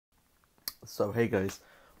So hey guys,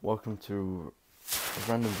 welcome to a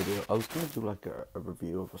random video. I was gonna do like a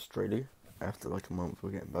review of Australia after like a month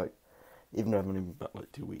of getting back, even though I've only been back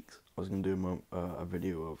like 2 weeks. I was gonna do a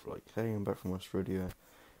video of like, hey, I'm back from Australia.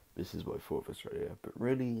 This is what I thought of Australia. But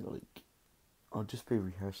really, like, I'll just be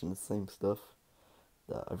rehashing the same stuff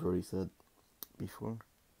that I've already said before.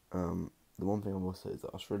 The one thing I will say is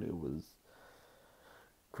that Australia was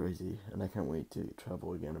crazy, and I can't wait to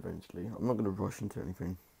travel again eventually. I'm not gonna rush into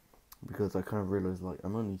anything because I kind of realized like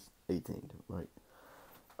I'm only 18, like.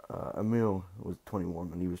 Emil was 21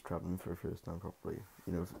 and he was traveling for the first time properly.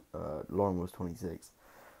 Lauren was 26.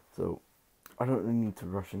 So I don't really need to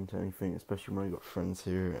rush into anything, especially when I got friends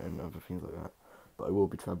here and other things like that. But I will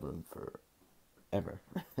be traveling forever,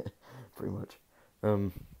 pretty much.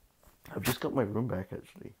 Um, I've just got my room back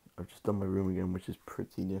actually. I've just done my room again, which is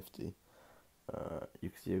pretty nifty. You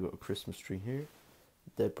can see I got a Christmas tree here,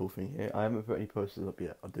 Deadpool thing here. I haven't put any posters up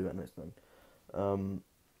yet. I'll do that next time. Um,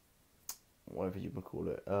 whatever you would call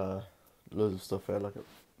it. Loads of stuff there, like a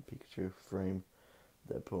Pikachu frame,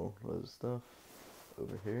 Deadpool, loads of stuff.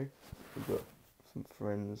 Over here, we've got some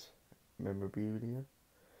friends memorabilia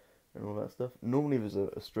and all that stuff. Normally there's a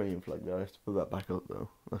Australian flag there. I have to put that back up though.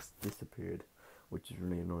 That's disappeared, which is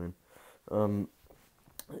really annoying. Um,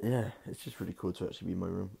 yeah, it's just really cool to actually be in my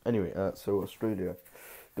room. Anyway, so Australia.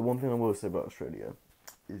 The one thing I will say about Australia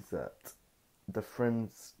is that the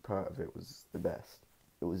friends part of it was the best.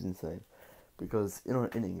 It was insane because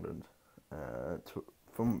in England,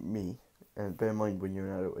 from me, and bear in mind when you're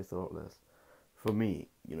an adult it's a lot less. For me,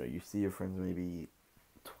 you see your friends maybe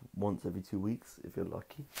once every 2 weeks if you're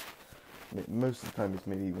lucky. Most of the time it's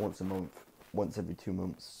maybe once a month, once every 2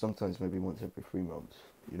 months, sometimes maybe once every 3 months.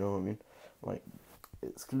 You know what I mean? Like,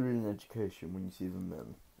 excluding education, when you see them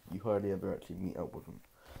then, you hardly ever actually meet up with them.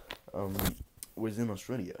 Whereas in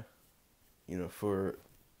Australia, for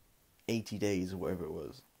 80 days or whatever it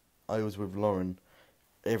was, I was with Lauren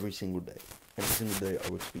every single day. Every single day I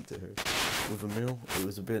would speak to her. With Emil, it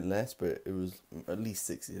was a bit less, but it was at least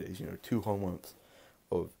 60 days, 2 whole months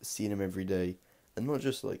of seeing him every day. And not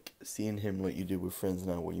just like seeing him like you do with friends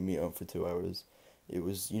now where you meet up for 2 hours. It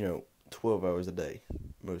was, 12 hours a day,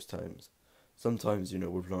 most times. Sometimes,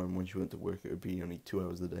 with Lauren, when she went to work, it would be only 2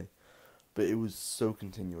 hours a day. But it was so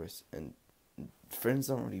continuous, and friends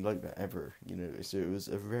don't really like that ever, so it was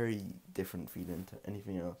a very different feeling to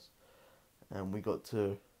anything else. And we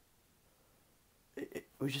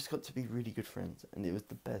just got to be really good friends, and it was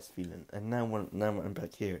the best feeling. And now I'm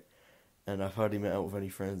back here, and I've hardly met out with any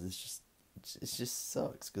friends. It just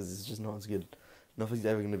sucks because it's just not as good. Nothing's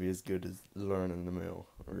ever gonna be as good as Lauren and the Mill,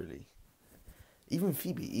 really. Even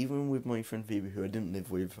Phoebe, even with my friend Phoebe, who I didn't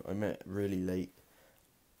live with, I met really late.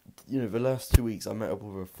 The last 2 weeks I met up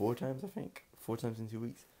with her 4 times. I think 4 times in 2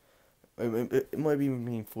 weeks. It might be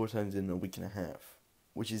mean 4 times in a week and a half,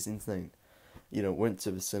 which is insane. Went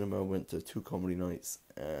to the cinema, went to 2 comedy nights,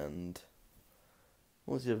 and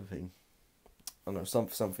what was the other thing? I don't know,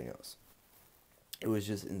 something else. It was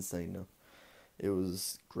just insane. Though it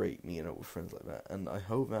was great meeting up with friends like that, and I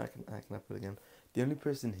hope that I can happen again. The only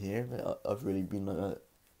person here that I've really been like that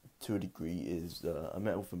to a degree is I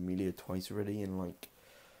met with Amelia twice already in like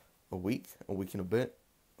a week and a bit.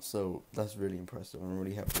 So that's really impressive. I'm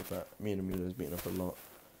really happy with that. Me and Amelia's meeting up a lot.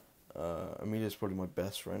 Amelia's probably my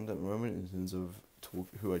best friend at the moment in terms of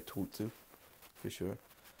who I talk to, for sure.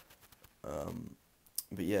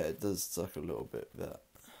 But yeah, it does suck a little bit that.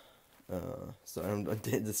 So I'm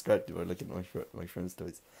distracted by looking at my friend's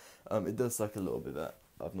tweets. It does suck a little bit that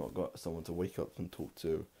I've not got someone to wake up and talk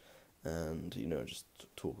to, and just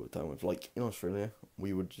talk all the time with. Like in Australia,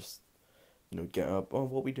 we would just get up. Oh,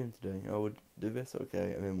 what are we doing today? I would do this,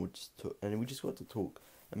 okay, and then we'll just talk, and we just got to talk.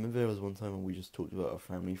 I remember there was one time when we just talked about our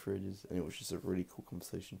family for ages, and it was just a really cool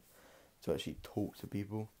conversation to actually talk to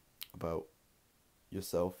people about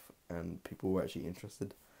yourself, and people were actually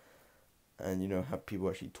interested, and have people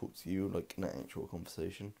actually talk to you like in an actual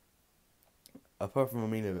conversation. Apart from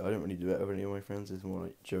Amelia, I don't really do that with any of my friends. It's more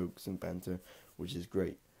like jokes and banter, which is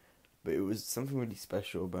great. But it was something really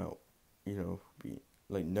special about,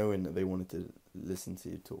 like knowing that they wanted to listen to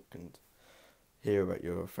you talk and hear about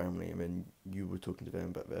your family, and then you were talking to them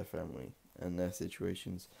about their family and their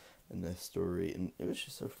situations and their story, and it was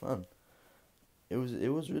just so fun. It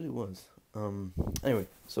really was. Anyway,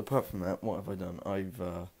 so apart from that, what have I done? I've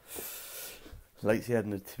lately had a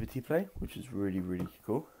nativity play, which is really really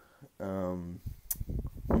cool. Um,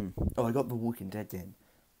 oh, I got the Walking Dead game.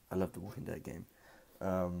 I love the Walking Dead game.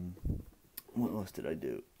 Um, what else did I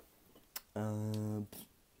do?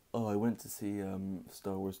 Oh, I went to see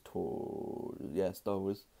Star Wars tour. Yeah, Star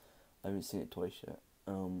Wars. I haven't seen it twice yet.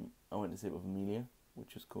 I went to see it with Amelia,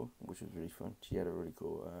 which was cool, which was really fun. She had a really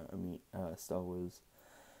cool Star Wars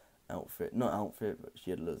outfit. Not outfit, but she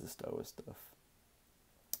had loads of Star Wars stuff.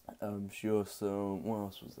 She also, what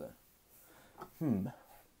else was there?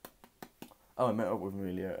 Oh, I met up with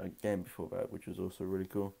Amelia again before that, which was also really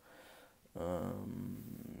cool.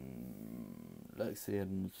 Lexi had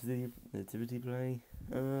a nativity play.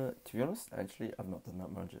 To be honest, actually, I've not done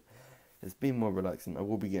that much. It's been more relaxing. I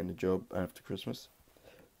will be getting a job after Christmas.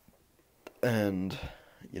 And,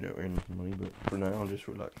 earn money, but for now, I'm just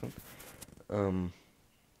relaxing.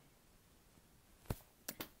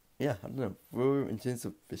 Yeah, I don't know. For in terms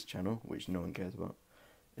of this channel, which no one cares about,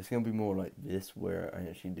 it's gonna be more like this, where I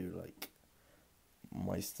actually do like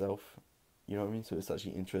myself. You know what I mean? So it's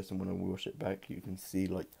actually interesting when I watch it back. You can see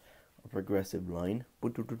like a progressive line,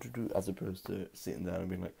 as opposed to sitting down and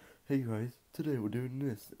being like, "Hey guys, today we're doing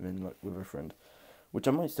this," and then like with a friend, which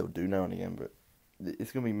I might still do now and again, but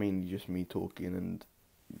it's gonna be mainly just me talking and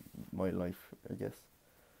my life, I guess.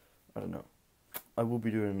 I don't know. I will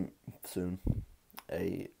be doing soon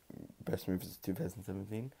a best movies of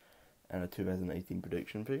 2017 and a 2018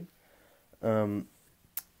 prediction thing. And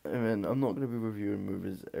then I'm not going to be reviewing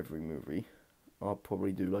movies every movie. I'll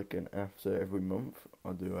probably do like an after every month.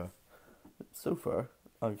 I'll do a, so far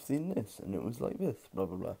I've seen this and it was like this, blah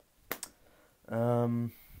blah blah. I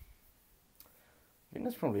think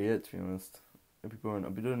that's probably it, to be honest. I'll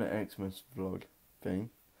be doing an Xmas vlog thing.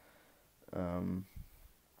 I'm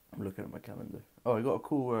looking at my calendar. Oh, I got a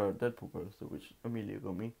cool Deadpool poster, which Amelia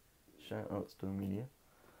got me. Shout outs to Amelia.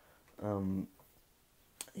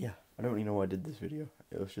 Yeah, I don't really know why I did this video.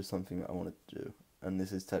 It was just something that I wanted to do. And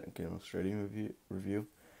this is technically an Australian review,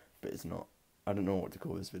 but it's not. I don't know what to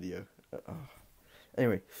call this video.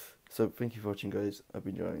 Anyway, so thank you for watching, guys. I've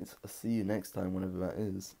been Giants. I'll see you next time, whenever that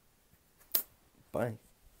is. Bye.